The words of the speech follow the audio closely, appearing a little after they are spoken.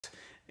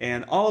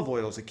and olive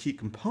oil is a key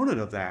component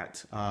of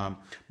that.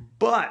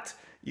 But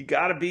you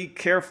got to be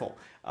careful.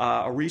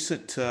 A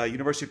recent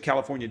University of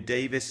California,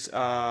 Davis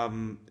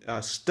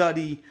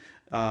study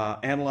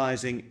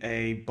analyzing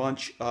a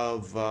bunch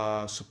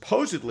of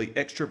supposedly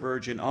extra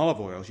virgin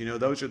olive oils. You know,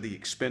 those are the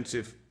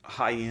expensive,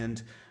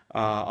 high-end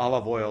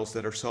olive oils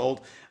that are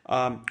sold.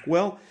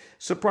 Well,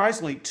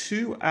 surprisingly,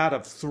 2 out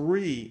of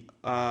 3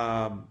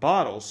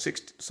 bottles,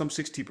 some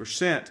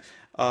 60%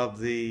 of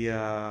the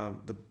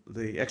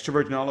extra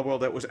virgin olive oil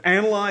that was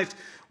analyzed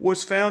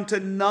was found to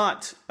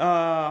not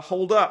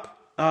hold up.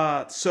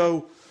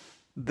 So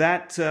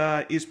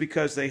that is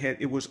because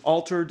it was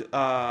altered.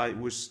 It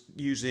was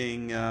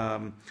using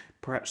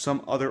perhaps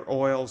some other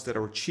oils that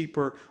are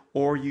cheaper,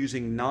 or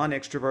using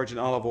non-extra virgin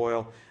olive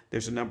oil.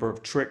 There's a number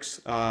of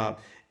tricks,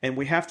 and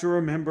we have to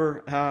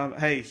remember,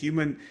 hey,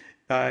 when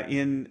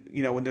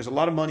there's a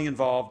lot of money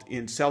involved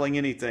in selling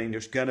anything,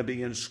 there's going to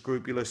be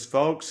unscrupulous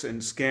folks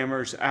and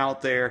scammers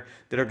out there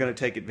that are going to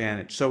take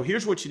advantage. So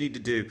here's what you need to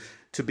do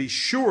to be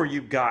sure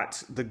you've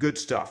got the good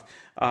stuff.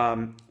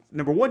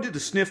 Number one, do the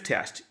sniff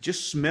test.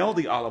 Just smell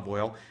the olive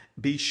oil.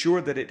 Be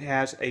sure that it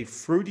has a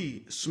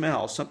fruity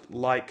smell,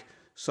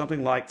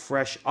 something like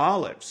fresh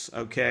olives.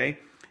 Okay.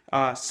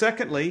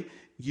 Secondly,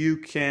 you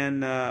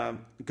can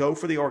go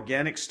for the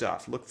organic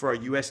stuff. Look for a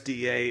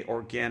USDA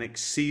organic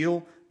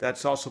seal.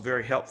 That's also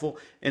very helpful.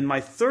 And my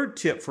third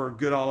tip for a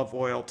good olive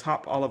oil,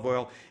 top olive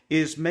oil,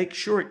 is make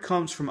sure it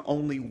comes from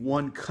only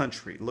one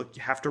country. Look,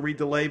 you have to read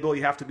the label.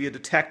 You have to be a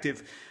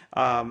detective,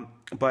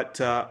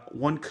 but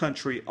one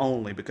country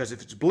only, because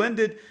if it's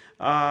blended,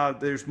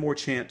 there's more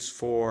chance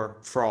for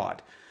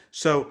fraud.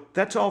 So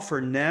that's all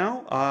for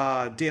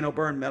now. Dan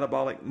O'Byrne,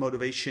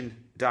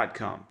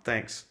 MetabolicMotivation.com.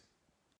 Thanks.